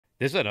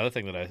This is another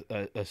thing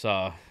that I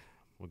saw.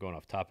 We're going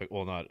off topic.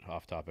 Well, not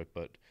off topic,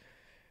 but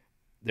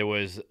there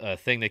was a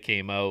thing that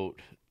came out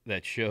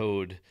that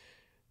showed.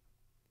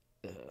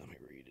 Let me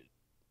read it.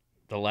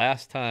 The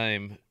last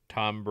time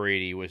Tom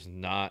Brady was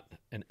not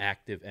an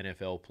active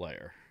NFL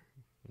player,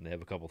 and they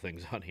have a couple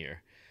things on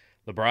here.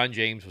 LeBron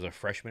James was a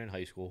freshman in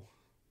high school.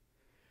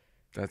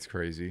 That's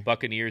crazy.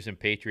 Buccaneers and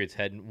Patriots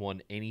hadn't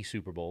won any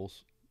Super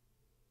Bowls.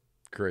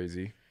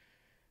 Crazy.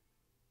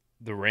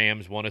 The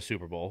Rams won a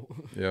Super Bowl.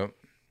 Yep.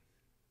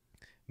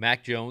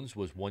 Mac Jones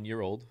was 1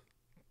 year old.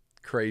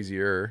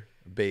 Crazier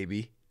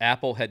baby.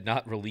 Apple had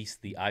not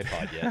released the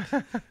iPod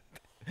yet.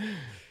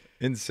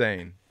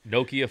 Insane.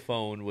 Nokia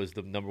phone was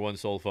the number one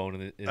sold phone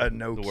in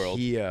the world.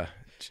 Nokia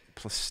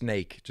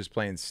Snake, just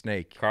playing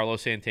Snake.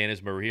 Carlos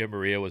Santana's Maria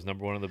Maria was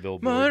number one on the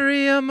Billboard.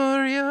 Maria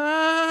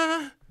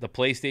Maria. The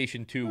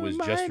PlayStation 2 was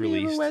just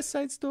released. West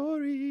Side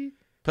Story.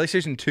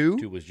 PlayStation 2?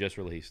 2 was just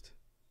released.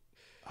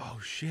 Oh,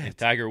 shit. And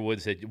Tiger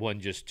Woods had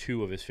won just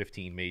 2 of his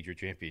 15 major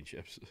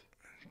championships.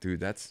 Dude,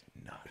 that's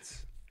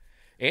nuts.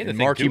 And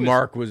Marky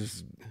Mark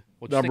was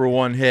number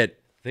one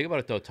hit. Think about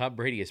it, though. Tom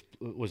Brady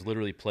was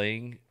literally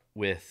playing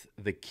with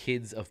the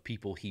kids of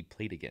people he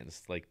played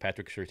against, like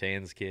Patrick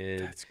Surtain's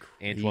kid,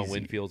 Antoine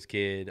Winfield's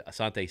kid,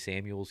 Asante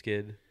Samuel's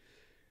kid.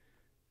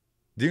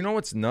 Do you know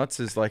what's nuts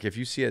is, like, if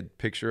you see a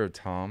picture of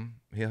Tom,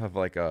 he'll have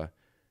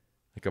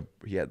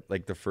he had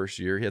like the first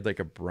year, he had like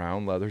a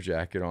brown leather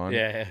jacket on.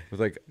 Yeah.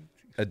 With like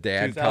a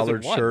dad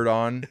collared shirt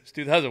on. It's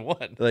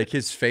 2001. Like,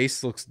 his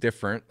face looks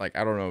different. Like,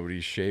 I don't know, did he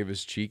shave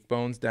his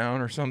cheekbones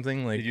down or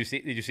something? Like, did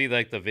you see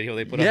like the video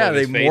they put up? Yeah, of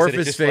they his face, morph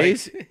his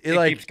face. It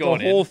like keeps going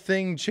the whole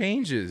thing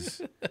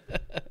changes.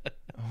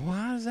 Well,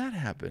 how does that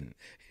happen?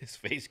 His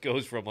face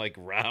goes from like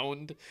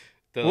round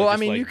to well, just I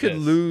mean, like you could this.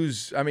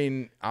 lose. I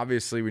mean,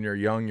 obviously, when you're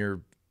young, you're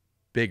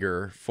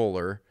bigger,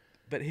 fuller.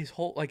 But his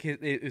whole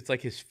it's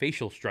like his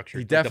facial structure.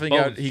 He like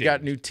definitely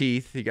got new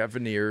teeth. He got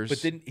veneers.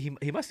 But then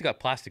he must have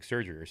got plastic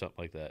surgery or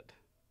something like that.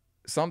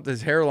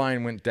 His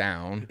hairline went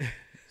down.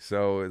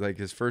 So like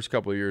his first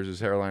couple of years,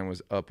 his hairline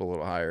was up a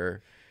little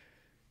higher.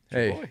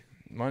 Hey,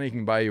 money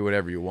can buy you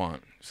whatever you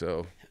want.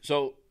 So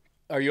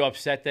are you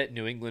upset that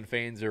New England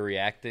fans are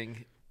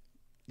reacting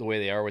the way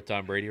they are with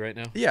Tom Brady right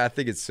now? Yeah, I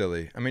think it's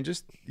silly. I mean,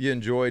 just you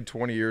enjoyed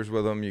 20 years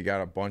with him. You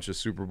got a bunch of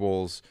Super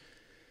Bowls.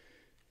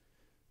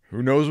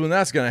 Who knows when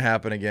that's going to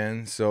happen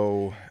again?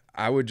 So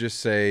I would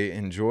just say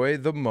enjoy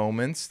the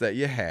moments that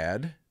you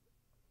had,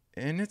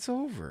 and it's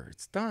over.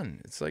 It's done.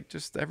 It's like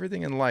just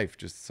everything in life.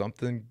 Just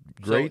something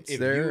great's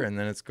there, and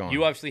then it's gone.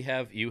 You obviously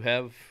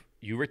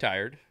you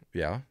retired.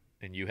 Yeah.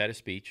 And you had a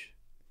speech.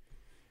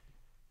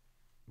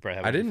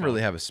 I didn't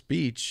really have a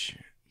speech.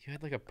 You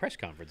had like a press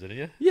conference, didn't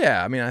you?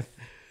 Yeah. I mean, I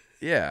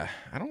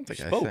don't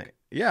think I spoke.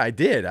 Yeah, I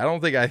did. I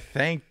don't think I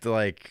thanked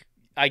like.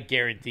 I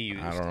guarantee you.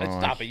 I don't know.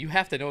 Stop it. You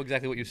have to know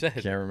exactly what you said.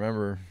 Can't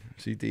remember.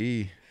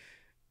 CTE.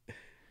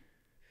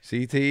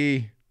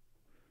 CTE.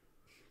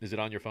 Is it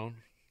on your phone?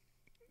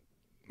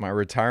 My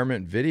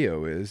retirement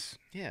video is.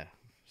 Yeah.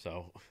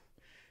 So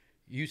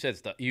you said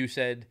stuff.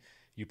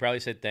 You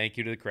probably said thank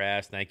you to the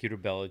Kraft, thank you to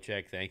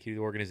Belichick, thank you to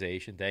the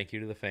organization, thank you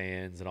to the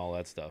fans, and all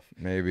that stuff.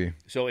 Maybe.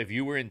 So if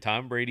you were in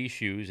Tom Brady's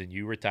shoes and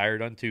you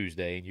retired on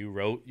Tuesday and you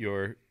wrote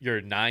your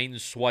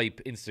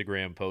 9-swipe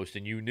Instagram post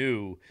and you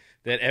knew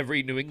that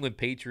every New England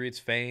Patriots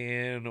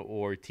fan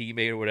or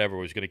teammate or whatever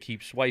was going to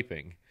keep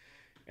swiping,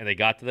 and they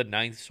got to the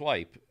 9th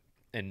swipe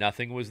and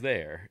nothing was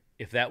there,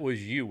 if that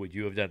was you, would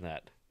you have done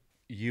that?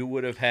 You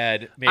would have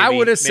had maybe, I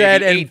would have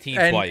said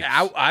 18 swipes.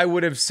 I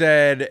would have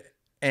said,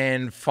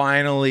 and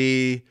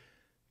finally,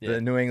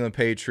 the New England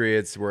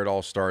Patriots, where it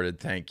all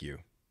started, thank you,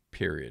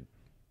 period.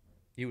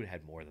 You would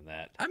have had more than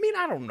that. I mean,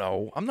 I don't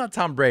know. I'm not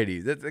Tom Brady.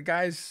 The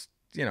guy's,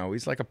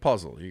 he's like a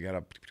puzzle.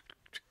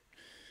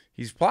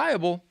 He's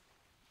pliable.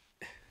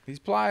 He's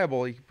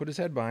pliable. He can put his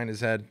head behind his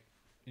head.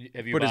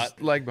 Put his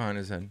leg behind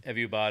his head. Have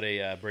you bought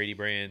a Brady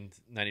brand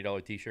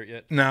 $90 T-shirt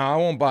yet? No, I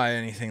won't buy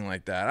anything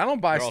like that. I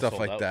don't buy stuff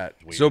like that.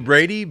 So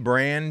Brady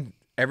brand,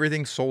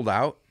 everything sold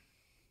out?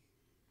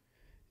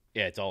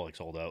 Yeah, it's all like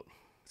sold out.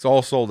 It's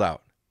all sold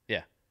out.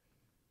 Yeah.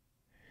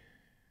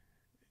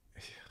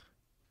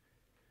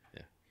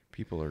 Yeah.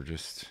 People are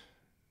just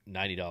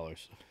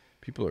 $90.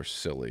 People are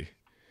silly.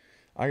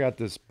 I got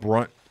this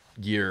Brunt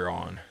gear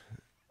on.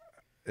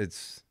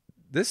 It's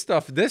this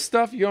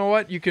stuff, you know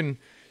what? You can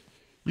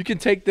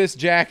take this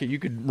jacket, you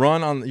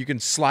can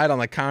slide on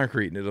the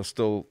concrete and it'll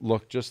still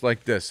look just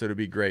like this. It'll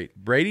be great.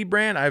 Brady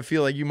brand, I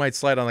feel like you might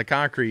slide on the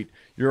concrete,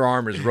 your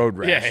arm is road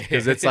rash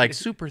because it's like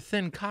super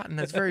thin cotton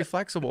that's very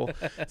flexible.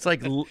 It's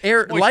like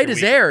light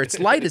as air. It's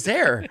light as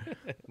air.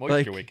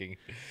 Moisture wicking.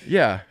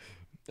 Yeah.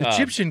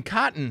 Egyptian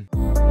cotton.